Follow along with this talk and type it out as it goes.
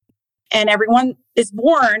And everyone is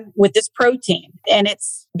born with this protein, and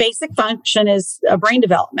its basic function is brain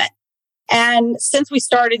development. And since we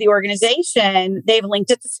started the organization, they've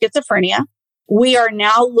linked it to schizophrenia. We are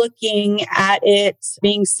now looking at it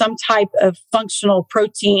being some type of functional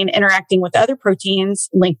protein interacting with other proteins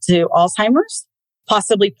linked to Alzheimer's,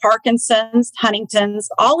 possibly Parkinson's, Huntington's,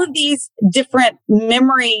 all of these different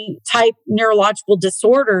memory type neurological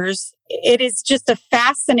disorders. It is just a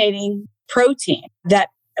fascinating protein that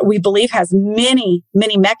we believe has many,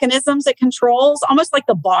 many mechanisms it controls, almost like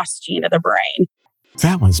the boss gene of the brain.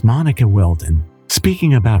 That was Monica Weldon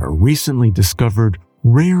speaking about a recently discovered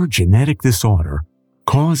rare genetic disorder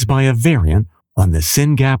caused by a variant on the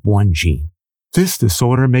SYNGAP1 gene. This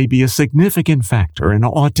disorder may be a significant factor in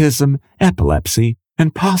autism, epilepsy,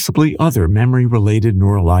 and possibly other memory-related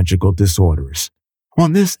neurological disorders.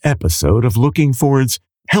 On this episode of Looking Forward's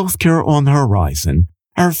Healthcare on the Horizon,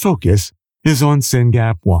 our focus is on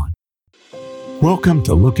SYNGAP1. Welcome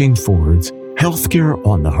to Looking Forward's Healthcare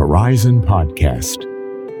on the Horizon podcast.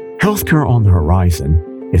 Healthcare on the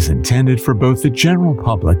Horizon is intended for both the general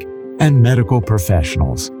public and medical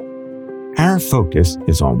professionals. Our focus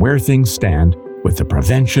is on where things stand with the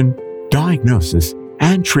prevention, diagnosis,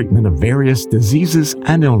 and treatment of various diseases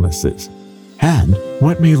and illnesses, and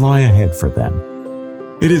what may lie ahead for them.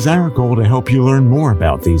 It is our goal to help you learn more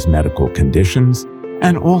about these medical conditions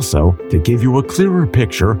and also to give you a clearer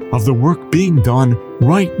picture of the work being done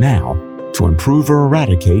right now to improve or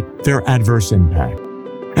eradicate their adverse impact.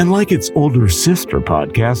 And like its older sister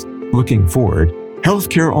podcast, Looking Forward,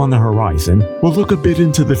 Healthcare on the Horizon will look a bit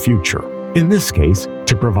into the future, in this case,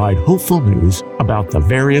 to provide hopeful news about the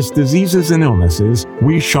various diseases and illnesses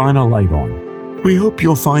we shine a light on. We hope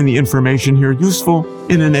you'll find the information here useful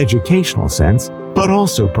in an educational sense, but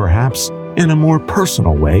also perhaps in a more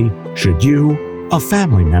personal way should you, a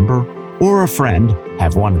family member, or a friend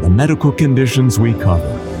have one of the medical conditions we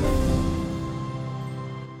cover.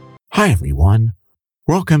 Hi everyone.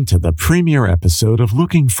 Welcome to the premiere episode of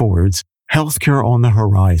Looking Forward's Healthcare on the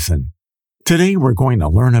Horizon. Today we're going to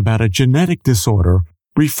learn about a genetic disorder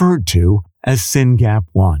referred to as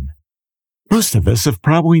SYNGAP1. Most of us have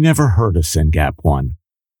probably never heard of SYNGAP1.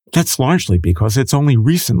 That's largely because it's only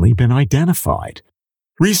recently been identified.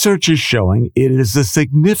 Research is showing it is a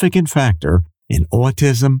significant factor in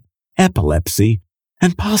autism, epilepsy,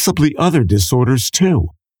 and possibly other disorders too,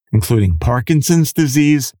 including Parkinson's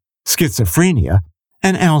disease, schizophrenia,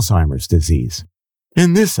 and Alzheimer's disease.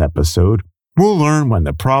 In this episode, we'll learn when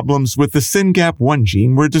the problems with the SYNGAP1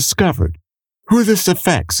 gene were discovered, who this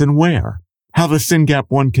affects and where, how the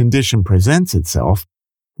SYNGAP1 condition presents itself,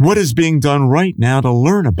 what is being done right now to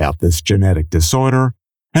learn about this genetic disorder,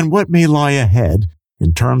 and what may lie ahead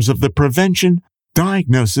in terms of the prevention,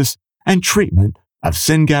 diagnosis, and treatment of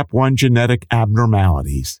SYNGAP1 genetic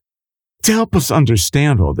abnormalities. To help us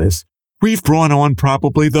understand all this, we've brought on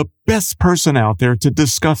probably the best person out there to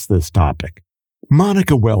discuss this topic,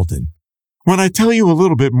 Monica Weldon. When I tell you a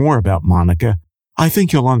little bit more about Monica, I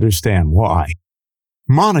think you'll understand why.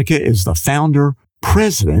 Monica is the founder,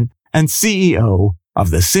 president, and CEO of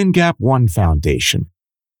the SYNGAP1 Foundation.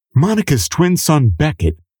 Monica's twin son,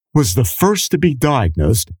 Beckett, was the first to be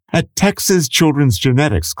diagnosed at Texas Children's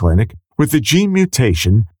Genetics Clinic with the gene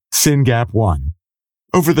mutation SYNGAP1.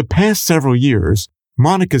 Over the past several years,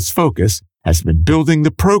 Monica's focus has been building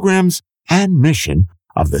the programs and mission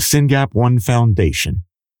of the SYNGAP1 Foundation.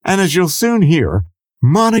 And as you'll soon hear,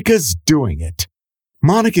 Monica's doing it.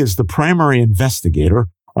 Monica is the primary investigator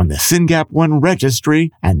on the SYNGAP1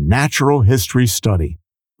 Registry and Natural History Study,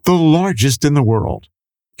 the largest in the world.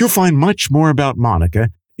 You'll find much more about Monica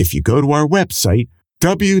if you go to our website,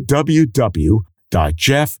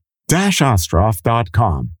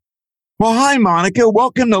 www.jeff-ostroff.com. Well, hi, Monica.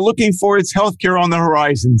 Welcome to Looking Forward's Healthcare on the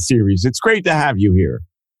Horizon series. It's great to have you here.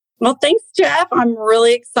 Well, thanks, Jeff. I'm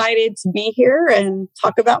really excited to be here and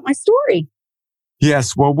talk about my story.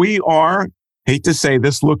 Yes, well, we are, hate to say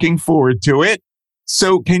this, looking forward to it.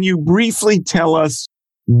 So can you briefly tell us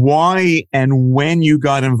why and when you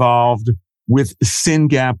got involved with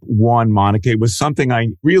SYNGAP1, Monica? It was something I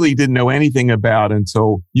really didn't know anything about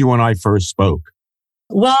until you and I first spoke.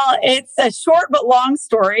 Well, it's a short but long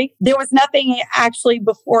story. There was nothing actually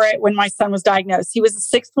before it when my son was diagnosed. He was the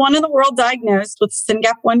sixth one in the world diagnosed with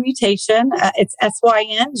SYNGAP1 mutation. It's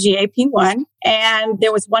SYNGAP1. And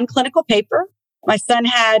there was one clinical paper. My son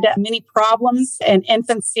had many problems in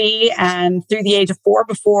infancy and through the age of 4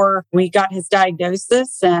 before we got his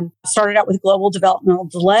diagnosis, and started out with global developmental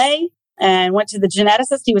delay and went to the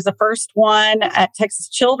geneticist. He was the first one at Texas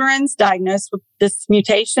Children's diagnosed with this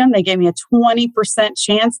mutation. They gave me a 20%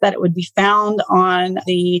 chance that it would be found on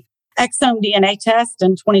the exome DNA test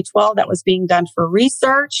in 2012 that was being done for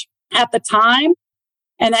research at the time.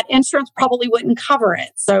 And that insurance probably wouldn't cover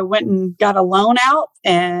it. So went and got a loan out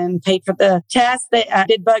and paid for the test. They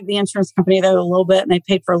did bug the insurance company though a little bit, and they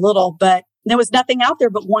paid for a little, but there was nothing out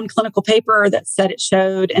there but one clinical paper that said it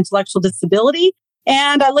showed intellectual disability.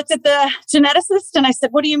 And I looked at the geneticist and I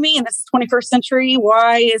said, what do you mean? This is 21st century.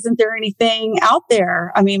 Why isn't there anything out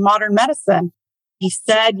there? I mean, modern medicine. He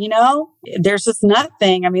said, there's just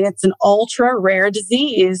nothing. I mean, it's an ultra rare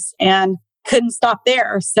disease, and couldn't stop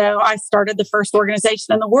there. So I started the first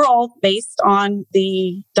organization in the world based on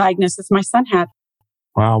the diagnosis my son had.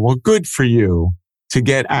 Wow. Well, good for you to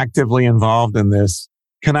get actively involved in this.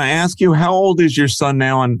 Can I ask you, how old is your son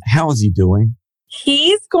now and how is he doing?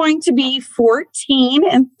 He's going to be 14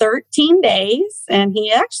 in 13 days, and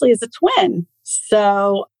he actually is a twin.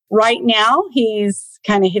 So right now he's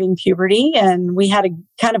kind of hitting puberty, and we had a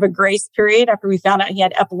kind of a grace period after we found out he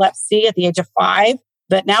had epilepsy at the age of 5.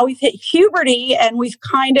 But now we've hit puberty and we've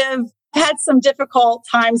kind of had some difficult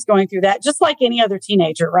times going through that, just like any other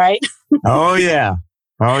teenager, right? Oh, yeah.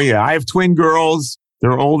 I have twin girls.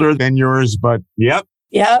 They're older than yours, but yep.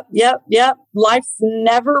 Yep. Life's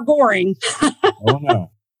never boring.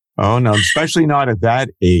 Oh, no. Especially not at that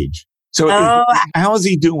age. So how is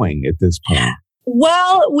he doing at this point?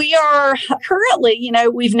 Well, we are currently,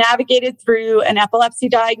 we've navigated through an epilepsy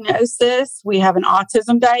diagnosis. We have an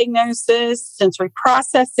autism diagnosis, sensory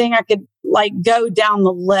processing. I could go down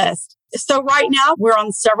the list. So right now we're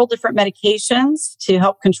on several different medications to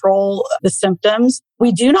help control the symptoms.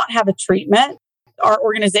 We do not have a treatment. Our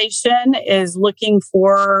organization is looking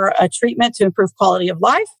for a treatment to improve quality of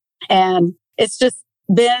life. And it's just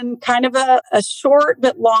been kind of a short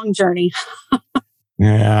but long journey.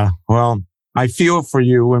 Yeah, well, I feel for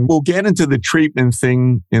you, and we'll get into the treatment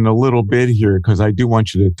thing in a little bit here because I do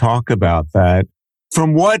want you to talk about that.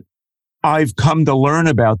 From what I've come to learn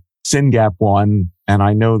about SYNGAP1, and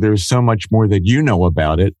I know there's so much more that you know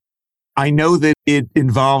about it, I know that it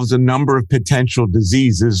involves a number of potential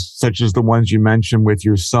diseases, such as the ones you mentioned with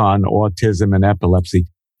your son, autism and epilepsy.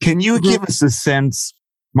 Can you give us a sense,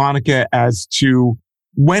 Monica, as to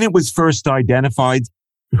when it was first identified,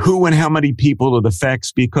 who and how many people it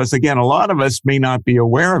affects? Because again, a lot of us may not be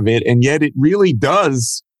aware of it, and yet it really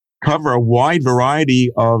does cover a wide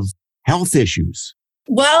variety of health issues.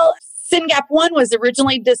 Well, SYNGAP1 was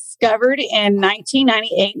originally discovered in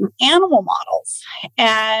 1998 in animal models.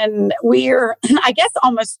 And we're, I guess,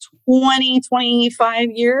 almost 25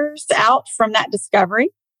 years out from that discovery.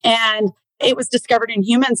 And it was discovered in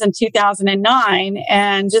humans in 2009.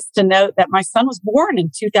 And just to note that my son was born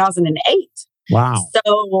in 2008. Wow.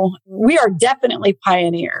 So we are definitely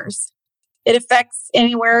pioneers. It affects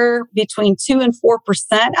anywhere between 2 and 4%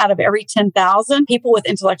 out of every 10,000 people with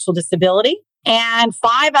intellectual disability, and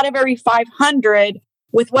 5 out of every 500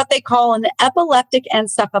 with what they call an epileptic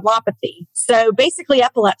encephalopathy. So basically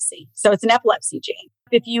epilepsy. So it's an epilepsy gene.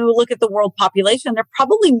 If you look at the world population, there are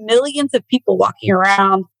probably millions of people walking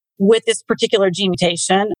around with this particular gene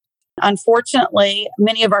mutation. Unfortunately,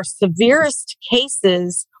 many of our severest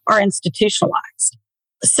cases are institutionalized.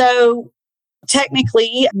 So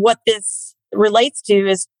technically, what this relates to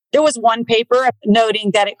is there was one paper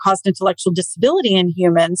noting that it caused intellectual disability in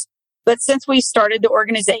humans. But since we started the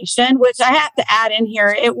organization, which I have to add in here,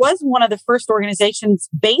 it was one of the first organizations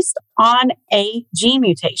based on a gene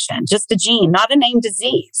mutation, just a gene, not a named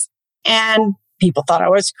disease. And people thought I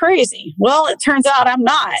was crazy. Well, it turns out I'm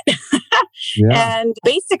not. Yeah. And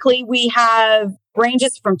basically, we have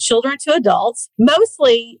ranges from children to adults.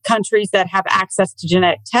 Mostly countries that have access to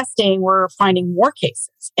genetic testing, we're finding more cases.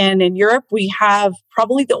 And in Europe, we have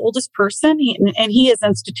probably the oldest person, and he is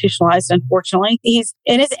institutionalized, unfortunately. He's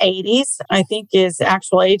in his 80s. I think his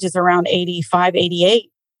actual age is around 85, 88.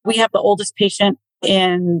 We have the oldest patient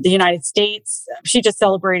in the United States. She just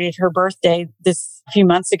celebrated her birthday this few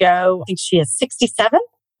months ago. I think she is 67.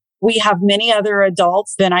 We have many other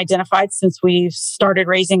adults been identified since we've started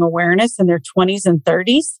raising awareness in their 20s and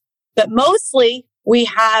 30s. But mostly we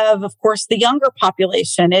have, of course, the younger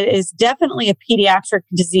population. It is definitely a pediatric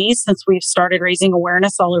disease since we've started raising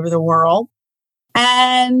awareness all over the world.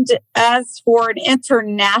 And as for an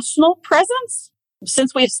international presence,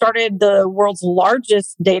 since we've started the world's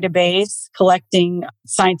largest database collecting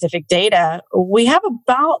scientific data, we have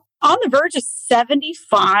about on the verge of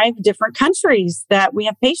 75 different countries that we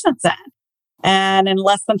have patients in. And in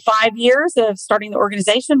less than 5 years of starting the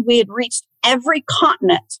organization, we had reached every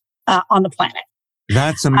continent on the planet.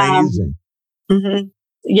 That's amazing.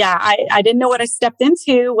 Yeah, I didn't know what I stepped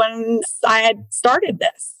into when I had started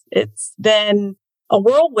this. It's been a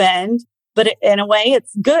whirlwind, but in a way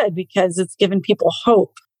it's good because it's given people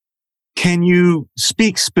hope. Can you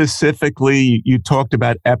speak specifically? You talked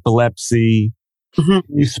about epilepsy. Can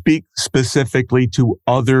you speak specifically to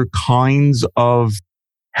other kinds of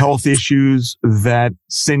health issues that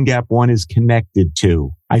SYNGAP1 is connected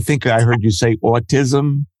to? I think I heard you say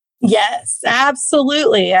autism. Yes,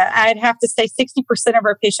 absolutely. I'd have to say 60% of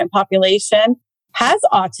our patient population has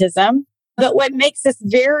autism. But what makes this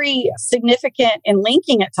very significant in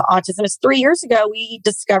linking it to autism is 3 years ago, we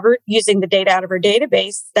discovered using the data out of our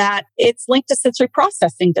database that it's linked to sensory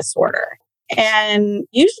processing disorder. And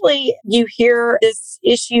usually you hear this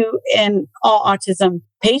issue in all autism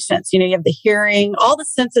patients. You have the hearing, all the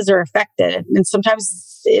senses are affected, and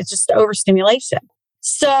sometimes it's just overstimulation.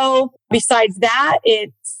 So besides that,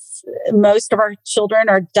 most of our children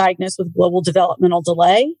are diagnosed with global developmental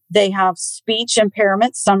delay. They have speech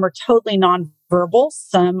impairments. Some are totally nonverbal.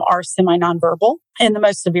 Some are semi-nonverbal. In the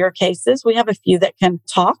most severe cases, we have a few that can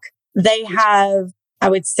talk. They have, I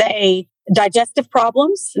would say, digestive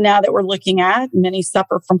problems now that we're looking at. Many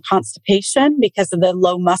suffer from constipation because of the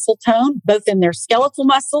low muscle tone, both in their skeletal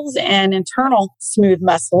muscles and internal smooth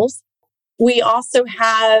muscles. We also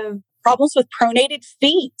have problems with pronated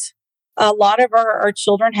feet. A lot of our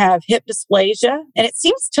children have hip dysplasia, and it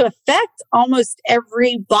seems to affect almost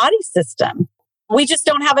every body system. We just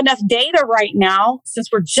don't have enough data right now, since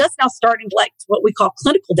we're just now starting to what we call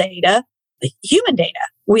clinical data, the human data.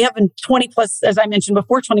 We have 20 plus, as I mentioned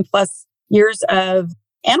before, 20 plus years of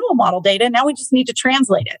animal model data. Now we just need to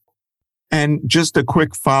translate it. And just a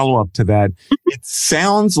quick follow-up to that. It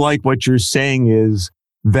sounds like what you're saying is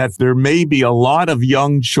that there may be a lot of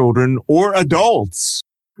young children or adults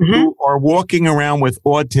who are walking around with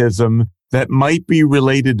autism that might be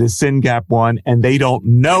related to SYNGAP1, and they don't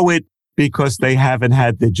know it because they haven't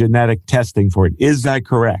had the genetic testing for it. Is that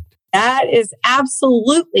correct? That is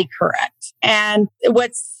absolutely correct. And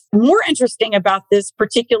what's more interesting about this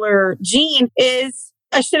particular gene is,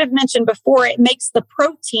 I should have mentioned before, it makes the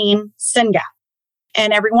protein SYNGAP.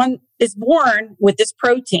 And everyone is born with this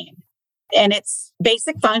protein. And its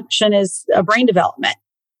basic function is brain development.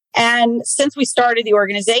 And since we started the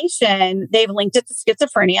organization, they've linked it to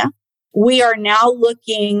schizophrenia. We are now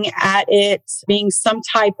looking at it being some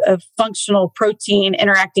type of functional protein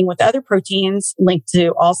interacting with other proteins linked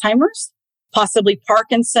to Alzheimer's, possibly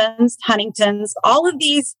Parkinson's, Huntington's, all of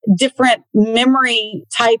these different memory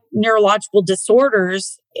type neurological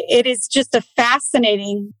disorders. It is just a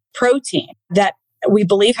fascinating protein that we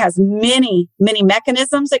believe has many, many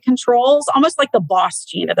mechanisms it controls, almost like the boss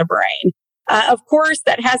gene of the brain. Of course,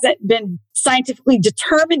 that hasn't been scientifically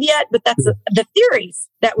determined yet, but that's the theories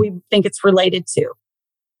that we think it's related to.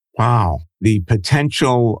 Wow. The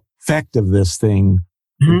potential effect of this thing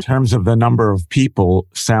in terms of the number of people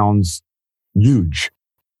sounds huge.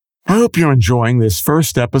 I hope you're enjoying this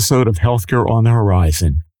first episode of Healthcare on the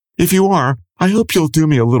Horizon. If you are, I hope you'll do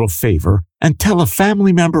me a little favor and tell a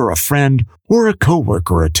family member, a friend, or a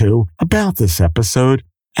coworker or two about this episode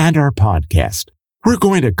and our podcast. We're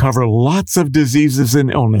going to cover lots of diseases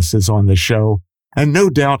and illnesses on the show, and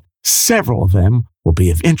no doubt several of them will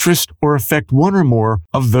be of interest or affect one or more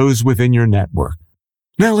of those within your network.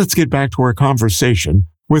 Now let's get back to our conversation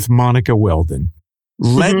with Monica Weldon.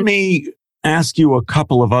 Let me ask you a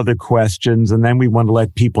couple of other questions, and then we want to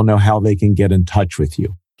let people know how they can get in touch with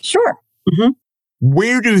you. Sure.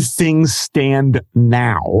 Where do things stand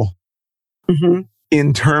now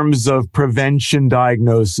in terms of prevention,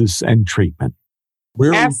 diagnosis, and treatment?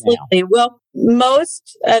 Absolutely. Well,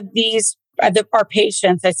 most of these, our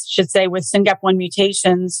patients, I should say, with SYNGAP1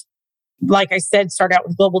 mutations, like I said, start out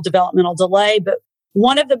with global developmental delay. But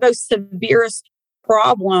one of the most severest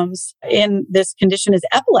problems in this condition is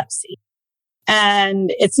epilepsy.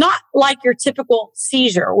 And it's not like your typical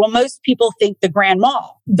seizure. Well, most people think the grand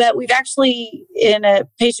mal, but we've actually in a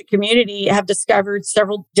patient community have discovered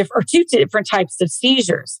two different types of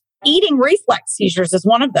seizures. Eating reflex seizures is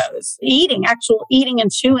one of those. Actual eating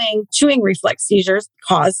and chewing reflex seizures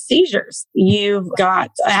cause seizures. You've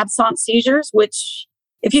got absence seizures, which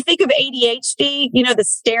if you think of ADHD, the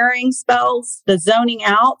staring spells, the zoning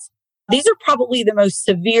out, these are probably the most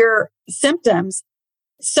severe symptoms.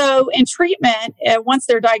 So in treatment, once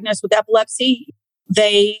they're diagnosed with epilepsy,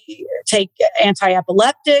 they take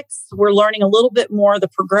anti-epileptics. We're learning a little bit more the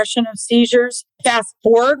progression of seizures. Fast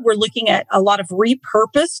forward, we're looking at a lot of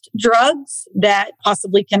repurposed drugs that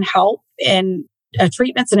possibly can help in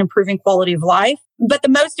treatments and improving quality of life. But the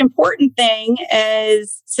most important thing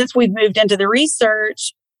is, since we've moved into the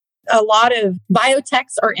research, a lot of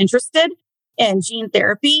biotechs are interested in gene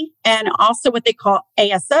therapy and also what they call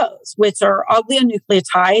ASOs, which are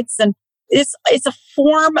oligonucleotides. And it's a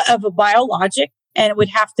form of a biologic and it would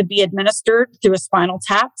have to be administered through a spinal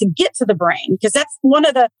tap to get to the brain, because that's one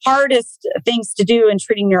of the hardest things to do in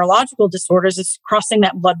treating neurological disorders is crossing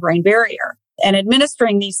that blood-brain barrier. And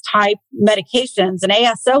administering these type medications, an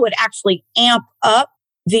ASO would actually amp up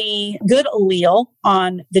the good allele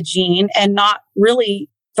on the gene and not really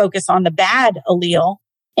focus on the bad allele,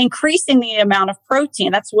 increasing the amount of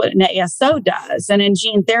protein. That's what an ASO does. And in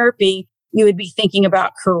gene therapy, you would be thinking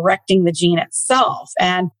about correcting the gene itself.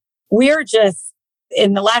 And we're just,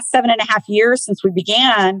 in the last 7.5 years since we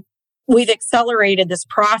began, we've accelerated this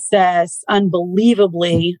process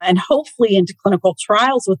unbelievably and hopefully into clinical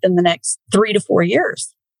trials within the next 3 to 4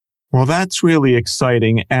 years. Well, that's really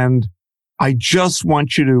exciting. And I just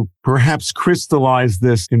want you to perhaps crystallize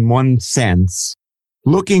this in one sense.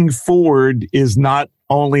 Looking forward is not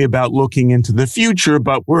only about looking into the future,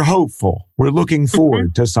 but we're hopeful. We're looking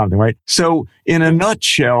forward to something, right? So in a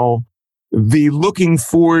nutshell, the looking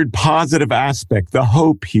forward positive aspect, the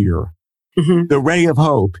hope here, the ray of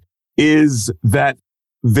hope is that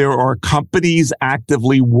there are companies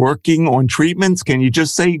actively working on treatments. Can you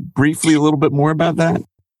just say briefly a little bit more about that?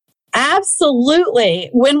 Absolutely.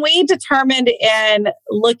 When we determined in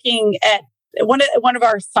looking at one of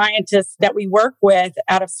our scientists that we work with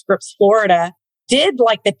out of Scripps, Florida, did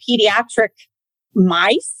like the pediatric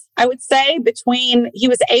mice, I would say, he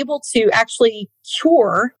was able to actually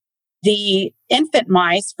cure the infant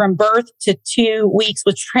mice from birth to 2 weeks,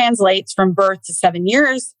 which translates from birth to 7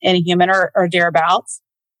 years in a human or thereabouts.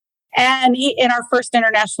 And in our first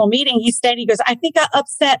international meeting, he stated, he goes, I think I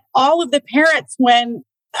upset all of the parents when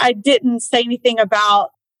I didn't say anything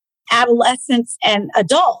about adolescents and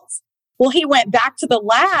adults. Well, he went back to the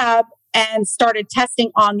lab and started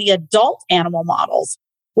testing on the adult animal models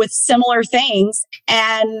with similar things.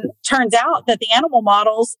 And turns out that the animal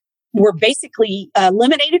models were basically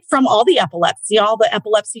eliminated from all the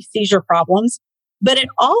epilepsy seizure problems. But it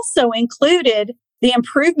also included the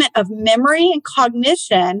improvement of memory and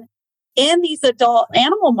cognition in these adult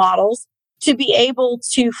animal models to be able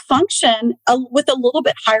to function with a little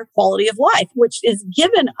bit higher quality of life, which has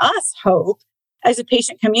given us hope as a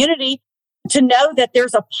patient community to know that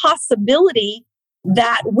there's a possibility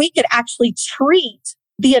that we could actually treat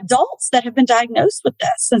the adults that have been diagnosed with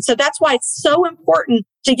this. And so that's why it's so important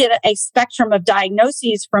to get a spectrum of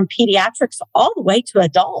diagnoses from pediatrics all the way to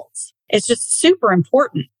adults. It's just super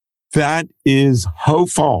important. That is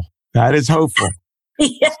hopeful. That is hopeful.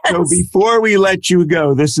 Yes. So before we let you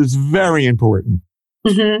go, this is very important.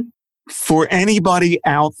 For anybody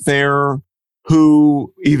out there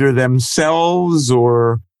who either themselves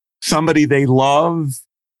or somebody they love,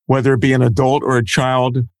 whether it be an adult or a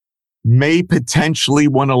child, may potentially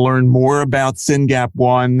want to learn more about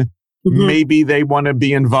SYNGAP1. Maybe they want to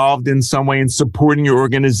be involved in some way in supporting your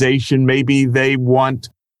organization. Maybe they want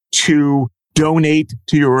to donate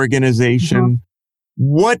to your organization.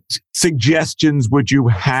 What suggestions would you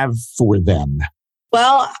have for them?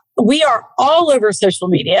 Well, we are all over social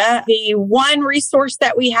media. The one resource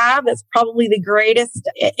that we have that's probably the greatest,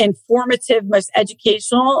 informative, most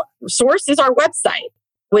educational source is our website,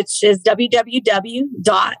 which is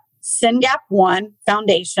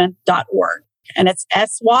www.syngap1foundation.org. And it's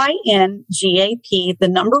SYNGAP, the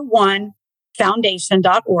number 1,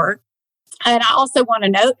 foundation.org. And I also want to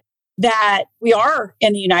note that we are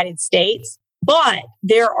in the United States, but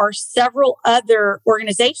there are several other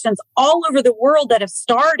organizations all over the world that have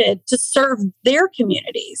started to serve their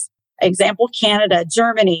communities. Example, Canada,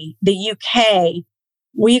 Germany, the UK.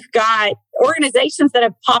 We've got organizations that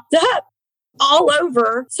have popped up all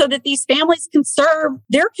over so that these families can serve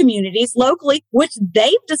their communities locally, which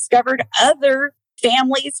they've discovered other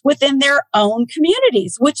families within their own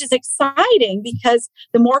communities, which is exciting because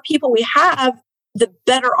the more people we have, the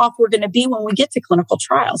better off we're going to be when we get to clinical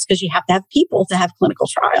trials, because you have to have people to have clinical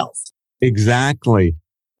trials. Exactly.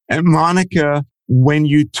 And Monica, when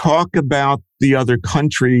you talk about the other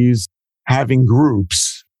countries having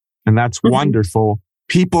groups, and that's wonderful,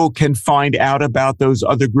 people can find out about those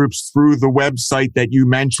other groups through the website that you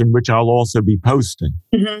mentioned, which I'll also be posting.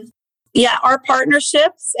 Yeah, our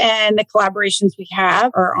partnerships and the collaborations we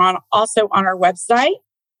have are also on our website.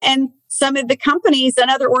 And some of the companies and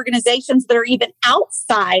other organizations that are even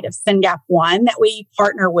outside of SYNGAP1 that we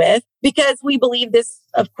partner with, because we believe this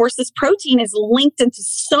protein is linked into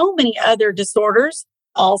so many other disorders,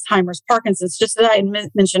 Alzheimer's, Parkinson's, just as I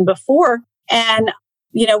mentioned before. And,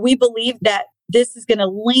 we believe that this is going to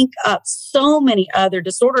link up so many other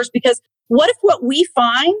disorders, because what if what we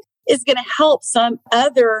find is going to help some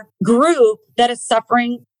other group that is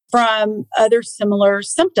suffering from other similar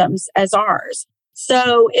symptoms as ours?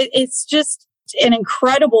 So it's just an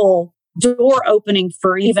incredible door opening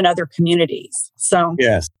for even other communities. So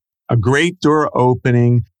yes, a great door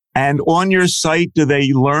opening. And on your site, do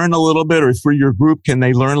they learn a little bit, or for your group, can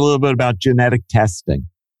they learn a little bit about genetic testing?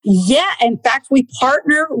 yeah, in fact, we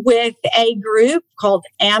partner with a group called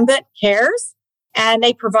Ambit Cares, and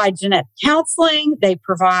they provide genetic counseling. They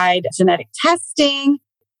provide genetic testing.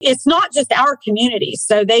 It's not just our community.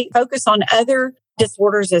 So they focus on other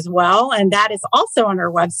disorders as well. And that is also on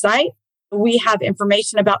our website. We have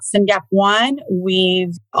information about SYNGAP1.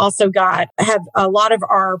 We've also have a lot of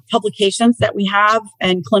our publications that we have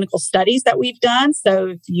and clinical studies that we've done. So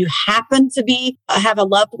if you happen to have a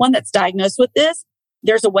loved one that's diagnosed with this,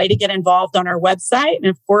 there's a way to get involved on our website. And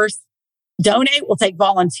of course, donate. We'll take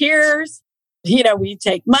volunteers. We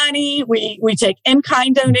take money. We take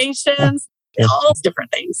in-kind donations, all those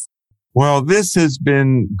different things. Well, this has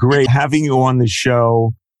been great having you on the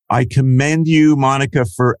show. I commend you, Monica,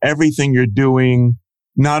 for everything you're doing,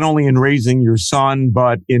 not only in raising your son,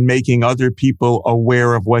 but in making other people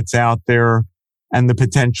aware of what's out there and the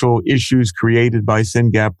potential issues created by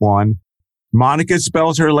SYNGAP1. Monica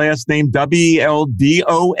spells her last name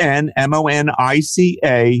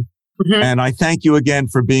WELDONMONICA. Mm-hmm. And I thank you again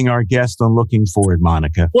for being our guest on Looking Forward,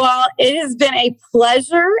 Monica. Well, it has been a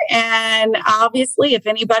pleasure. And obviously, if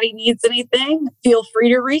anybody needs anything, feel free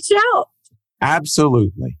to reach out.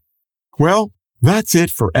 Absolutely. Well, that's it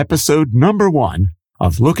for episode number 1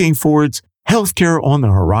 of Looking Forward's Healthcare on the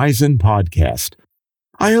Horizon podcast.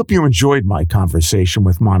 I hope you enjoyed my conversation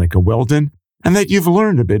with Monica Weldon and that you've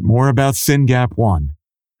learned a bit more about SYNGAP1.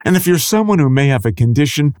 And if you're someone who may have a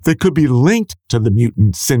condition that could be linked to the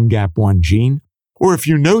mutant SYNGAP1 gene, or if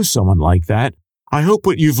you know someone like that, I hope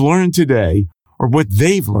what you've learned today, or what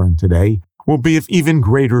they've learned today, will be of even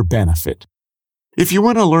greater benefit. If you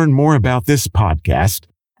want to learn more about this podcast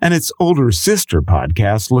and its older sister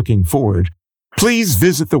podcast, Looking Forward, please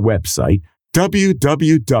visit the website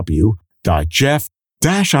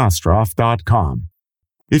www.jeff-ostroff.com.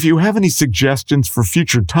 If you have any suggestions for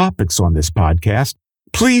future topics on this podcast,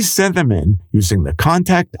 please send them in using the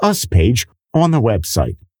Contact Us page on the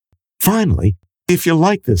website. Finally, if you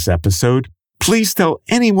like this episode, please tell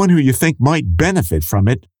anyone who you think might benefit from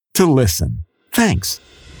it to listen. Thanks.